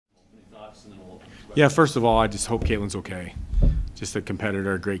thoughts, and then we'll. Yeah, first of all, I just hope Caitlin's okay. Just a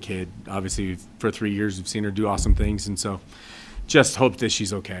competitor, a great kid. Obviously, for 3 years, we've seen her do awesome things, and so just hope that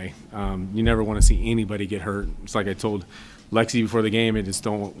she's okay. You never want to see anybody get hurt. It's like I told Lexi before the game, I just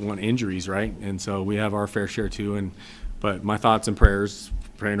don't want injuries, right? And so we have our fair share too. But my thoughts and prayers,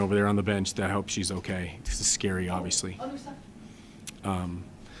 praying over there on the bench, that I hope she's okay. This is scary, obviously.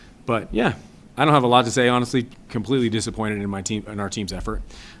 But yeah, I don't have a lot to say, honestly. Completely disappointed in my team and our team's effort.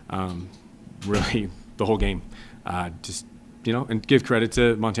 Really, the whole game. Just, and give credit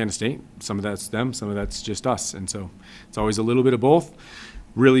to Montana State. Some of that's them, some of that's just us. And so it's always a little bit of both.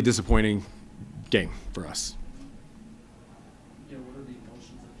 Really disappointing game for us. Yeah, what are the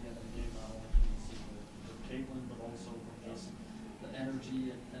emotions at the end of the game, not only from the season with Caitlin, but also from just the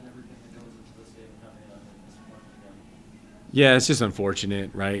energy and everything that goes into this game and having a disappointment again? Yeah, it's just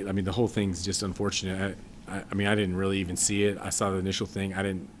unfortunate, right? I mean, the whole thing's just unfortunate. I mean, I didn't really even see it. I saw the initial thing.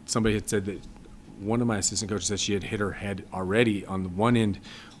 Somebody had said that one of my assistant coaches said she had hit her head already on the one end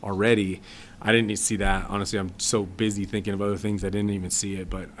already. I didn't see that. Honestly, I'm so busy thinking of other things I didn't even see it.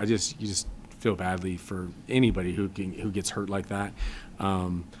 But you just feel badly for anybody who gets hurt like that.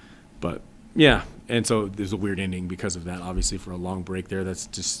 But yeah, and so there's a weird ending because of that. Obviously, for a long break there, that's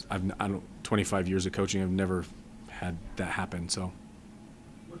just 25 years of coaching, I've never had that happen. So.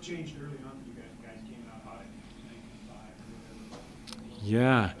 What changed early on that you guys came out hot at 95 or whatever?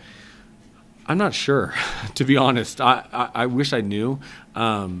 Yeah. I'm not sure, to be honest. I wish I knew.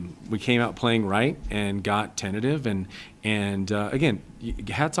 We came out playing right and got tentative, and again,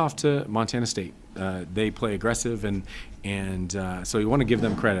 hats off to Montana State. They play aggressive, and so you want to give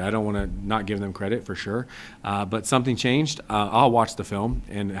them credit. I don't want to not give them credit for sure, but something changed. I'll watch the film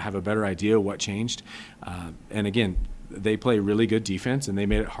and have a better idea what changed. And again, they play really good defense, and they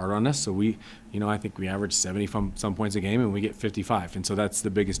made it hard on us. So I think we average 70 some points a game, and we get 55, and so that's the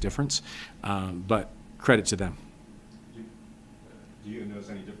biggest difference. But credit to them. Do you notice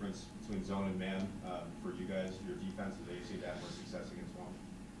any difference between zone and man for you guys, your defense? Do you see that more success against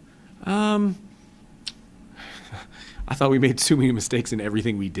one? I thought we made too many mistakes in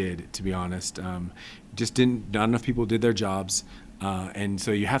everything we did, to be honest. Not enough people did their jobs. And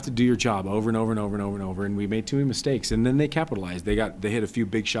so you have to do your job over and over and over and over and over. And we made too many mistakes, and then they capitalized. They hit a few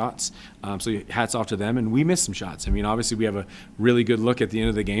big shots. So hats off to them. And we missed some shots. I mean, obviously we have a really good look at the end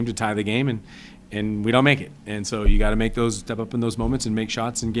of the game to tie the game, and we don't make it. And so you got to step up in those moments and make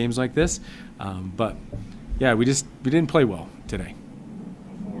shots in games like this. But yeah, we didn't play well today.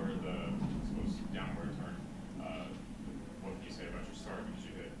 Before the downward turn, what can you say about your start? Because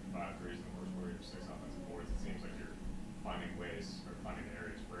you hit 5 threes in the first quarter, 6 offensive boards. It seems like you're finding ways or finding the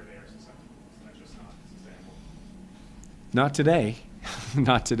areas where they are susceptible. Is that just not sustainable? Not today.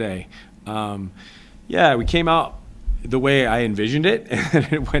 Not today. Yeah, we came out the way I envisioned it,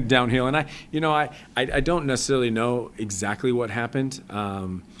 and it went downhill. And I don't necessarily know exactly what happened.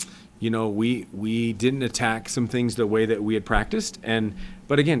 We didn't attack some things the way that we had practiced,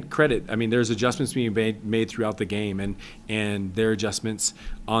 but again, credit. I mean, there's adjustments being made throughout the game, and their adjustments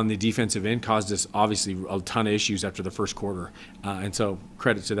on the defensive end caused us obviously a ton of issues after the first quarter, and so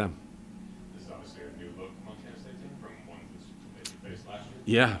credit to them. This is obviously a new look Montana State team from one that you faced last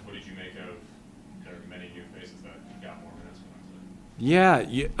year. Yeah. What did you make of there are many new faces that got more minutes going today?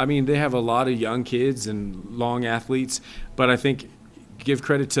 Yeah, I mean, they have a lot of young kids and long athletes, but I think give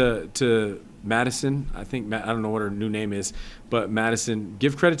credit to Madison. I don't know what her new name is, but Madison,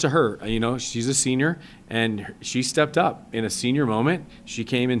 give credit to her. She's a senior, and she stepped up in a senior moment. She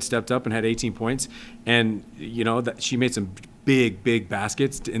came and stepped up and had 18 points, and that she made some big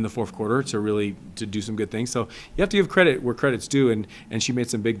baskets in the fourth quarter to do some good things. So you have to give credit where credit's due, and she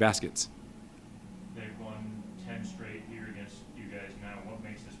made some big baskets. They've won 10 straight here against you guys now. What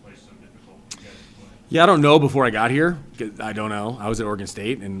makes this place so difficult for you guys to play? Yeah, I don't know before I got here. I don't know. I was at Oregon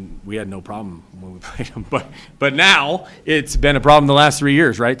State, and we had no problem when we played them. But now it's been a problem the last 3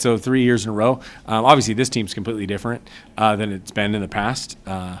 years, right? So 3 years in a row. Obviously, this team's completely different than it's been in the past.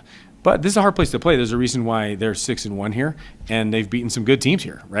 But this is a hard place to play. There's a reason why they're 6-1 here, and they've beaten some good teams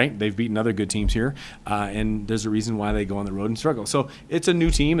here, right? They've beaten other good teams here, and there's a reason why they go on the road and struggle. So it's a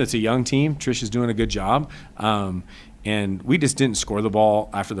new team. It's a young team. Trish is doing a good job. And we just didn't score the ball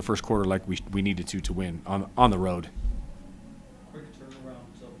after the first quarter like we needed to win on the road. Quick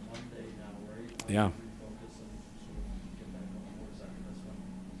turnaround to Monday now, right? Yeah. Refocus and sort of get back on the horse after this one.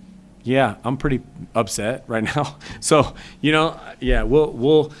 Yeah, I'm pretty upset right now. So yeah,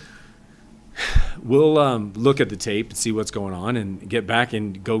 we'll look at the tape and see what's going on and get back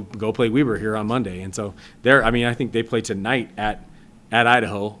and go play Weber here on Monday. And so I think they play tonight at at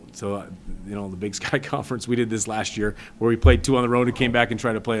Idaho. So, you know, the Big Sky Conference, we did this last year where we played 2 on the road and came back and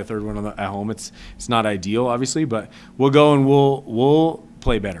tried to play a 3rd one at home. It's not ideal, obviously, but we'll go and we'll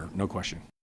play better, no question.